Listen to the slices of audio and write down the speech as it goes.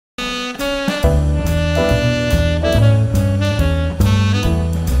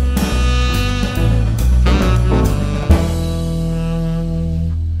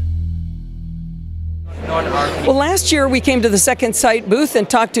Well, last year we came to the Second Sight booth and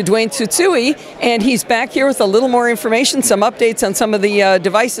talked to Duane Tsutsui, and he's back here with a little more information, some updates on some of the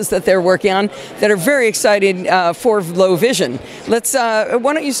devices that they're working on that are very exciting for low vision. Let's. Why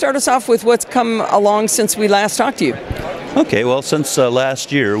don't you start us off with what's come along since we last talked to you? Okay, well, since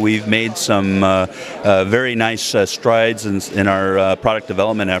last year, we've made some very nice strides in our product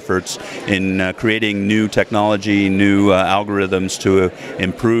development efforts in creating new technology, new algorithms to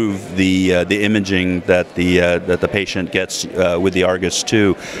improve the imaging that the patient gets with the Argus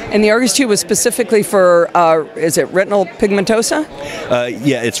 2. And the Argus 2 was specifically for, is it retinal pigmentosa?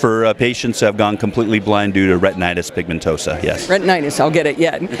 Yeah, it's for patients who have gone completely blind due to retinitis pigmentosa, yes. Retinitis, I'll get it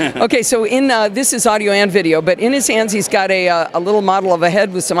yet. Okay, so in this is audio and video, but in his hands he's got a little model of a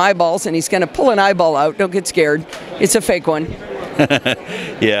head with some eyeballs, and he's going to pull an eyeball out. Don't get scared. It's a fake one.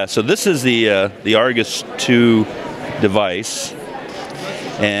 Yeah, so this is the Argus 2 device,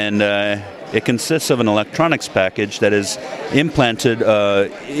 and it consists of an electronics package that is implanted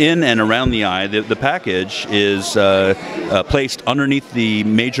in and around the eye. The package is placed underneath the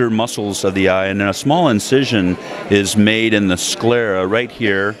major muscles of the eye, and then a small incision is made in the sclera right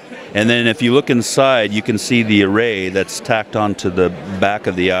here. And then if you look inside, you can see the array that's tacked onto the back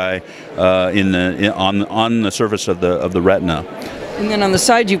of the eye on the surface of the retina. And then on the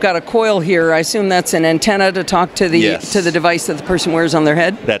side, you've got a coil here. I assume that's an antenna to talk to the Yes. to the device that the person wears on their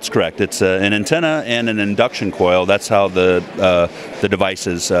head. That's correct. It's an antenna and an induction coil. That's how the device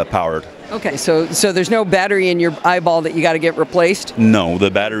is powered. Okay, so there's no battery in your eyeball that you got to get replaced? No,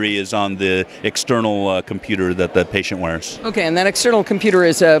 the battery is on the external computer that the patient wears. Okay, and that external computer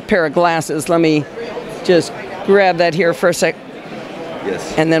is a pair of glasses. Let me just grab that here for a sec.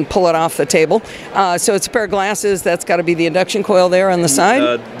 Yes. And then pull it off the table. So it's a pair of glasses. That's got to be the induction coil there on the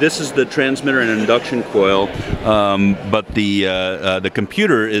side. This is the transmitter and induction coil, but the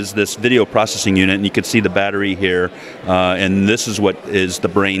computer is this video processing unit, and you can see the battery here. And this is what is the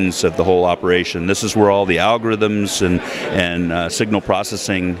brains of the whole operation. This is where all the algorithms and signal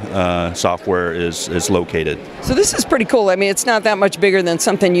processing software is located. So this is pretty cool. I mean, it's not that much bigger than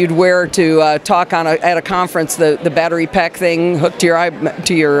something you'd wear to talk on at a conference. The battery pack thing hooked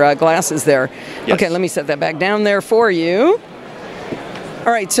to your glasses there. Yes. Okay, let me set that back down there for you.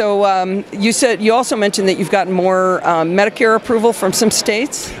 All right, so you also mentioned that you've gotten more Medicare approval from some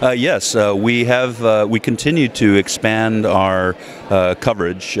states? Yes, we continue to expand our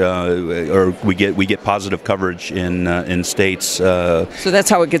coverage, or we get positive coverage in states. So that's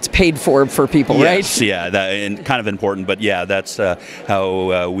how it gets paid for people, yes, right? Yes, yeah, and kind of important, but yeah, that's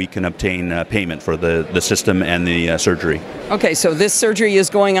how we can obtain payment for the system and the surgery. Okay, so this surgery is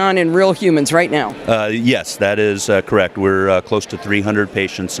going on in real humans right now? Yes, that is correct. We're close to 300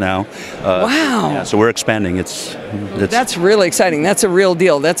 patients now. Wow. Yeah, so we're expanding. It's That's really exciting. That's a real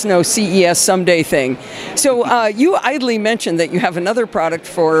deal. That's no CES someday thing. So you idly mentioned that you have another product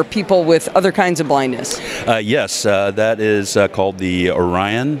for people with other kinds of blindness. Yes, that is called the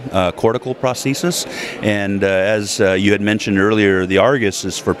Orion cortical prosthesis. And as you had mentioned earlier, the Argus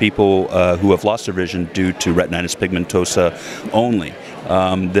is for people who have lost their vision due to retinitis pigmentosa only.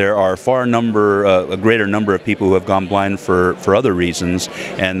 There are a greater number of people who have gone blind for other reasons,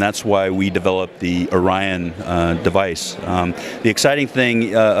 and that's why we developed the Orion device. The exciting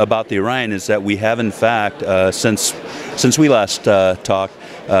thing about the Orion is that we have, in fact, since we last talked,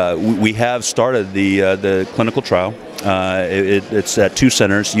 we have started the clinical trial. It's at 2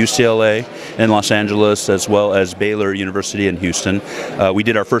 centers, UCLA in Los Angeles, as well as Baylor University in Houston. We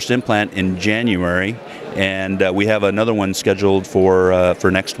did our first implant in January, and we have another one scheduled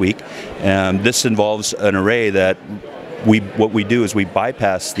for next week. This involves an array that what we do is we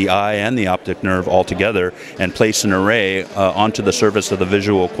bypass the eye and the optic nerve altogether and place an array onto the surface of the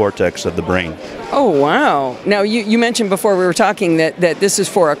visual cortex of the brain. Oh, wow. Now, you mentioned before we were talking that this is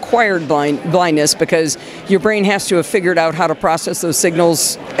for acquired blindness because your brain has to have figured out how to process those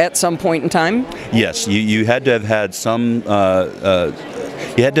signals at some point in time? Yes, you had to have had some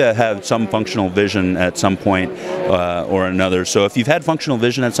functional vision at some point or another. So if you've had functional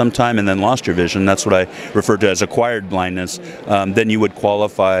vision at some time and then lost your vision, that's what I refer to as acquired blindness, then you would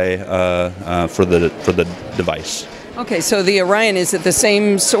qualify for the device. Okay, so the Orion, is it the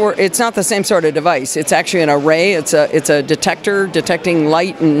same sort? It's not the same sort of device. It's actually an array. It's a detector detecting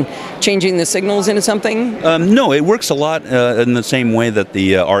light and changing the signals into something? No, it works a lot in the same way that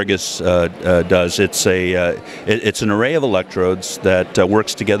the Argus does. It's an array of electrodes that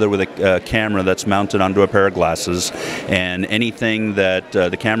works together with a camera that's mounted onto a pair of glasses, and anything that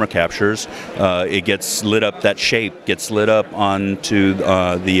the camera captures, it gets lit up. That shape gets lit up onto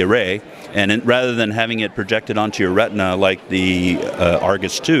the array. and rather than having it projected onto your retina like the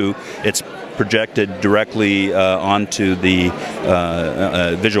Argus 2, it's projected directly onto the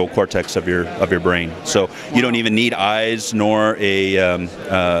visual cortex of your brain. So you don't even need eyes nor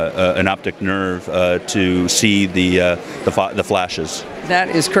an optic nerve to see the flashes.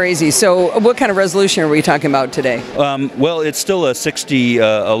 That is crazy. So what kind of resolution are we talking about today? Well, it's still a 60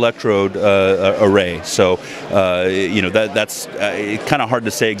 electrode array. So that's kind of hard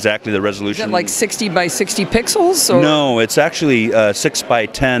to say exactly the resolution. Is that like 60 by 60 pixels? Or? No, it's actually 6 by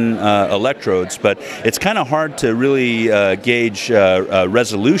 10 electrodes, but it's kind of hard to really gauge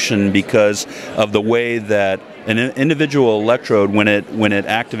resolution because of the way that an individual electrode, when it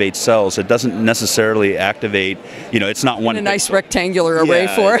activates cells, it doesn't necessarily activate. It's not one. A nice rectangular array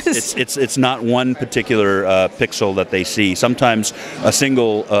for us. It's not one particular pixel that they see. Sometimes a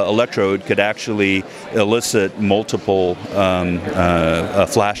single electrode could actually elicit multiple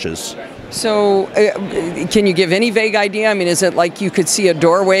flashes. So, can you give any vague idea? I mean, is it like you could see a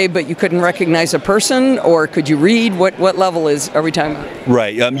doorway, but you couldn't recognize a person, or could you read? What level are we talking about?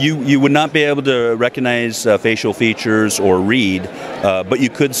 Right. You would not be able to recognize facial features or read, but you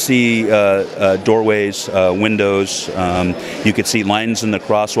could see doorways, windows. You could see lines in the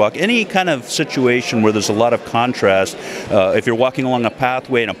crosswalk. Any kind of situation where there's a lot of contrast. If you're walking along a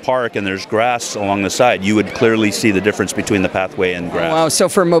pathway in a park and there's grass along the side, you would clearly see the difference between the pathway and grass. Oh, wow. So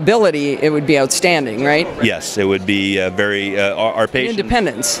for mobility, it would be outstanding, right? Yes, it would be very. Our patients.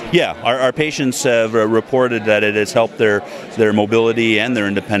 Independence. Yeah, our patients have reported that it has helped their mobility and their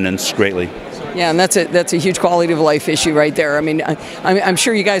independence greatly. Yeah, and that's a huge quality of life issue right there. I mean, I'm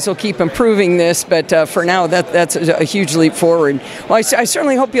sure you guys will keep improving this, but for now, that's a huge leap forward. Well, I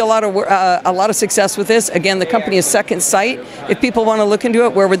certainly hope you a lot of success with this. Again, the company is Second Sight. If people want to look into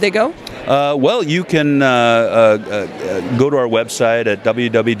it, where would they go? Well, you can go to our website at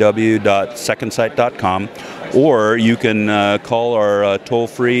www.secondsight.com, or you can call our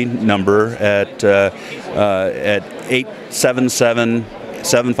toll-free number at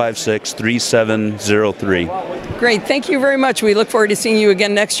 877-756-3703. Great. Thank you very much. We look forward to seeing you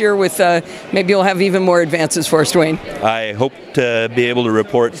again next year with maybe you'll have even more advances for us, Duane. I hope to be able to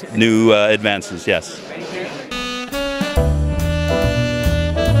report new advances, yes.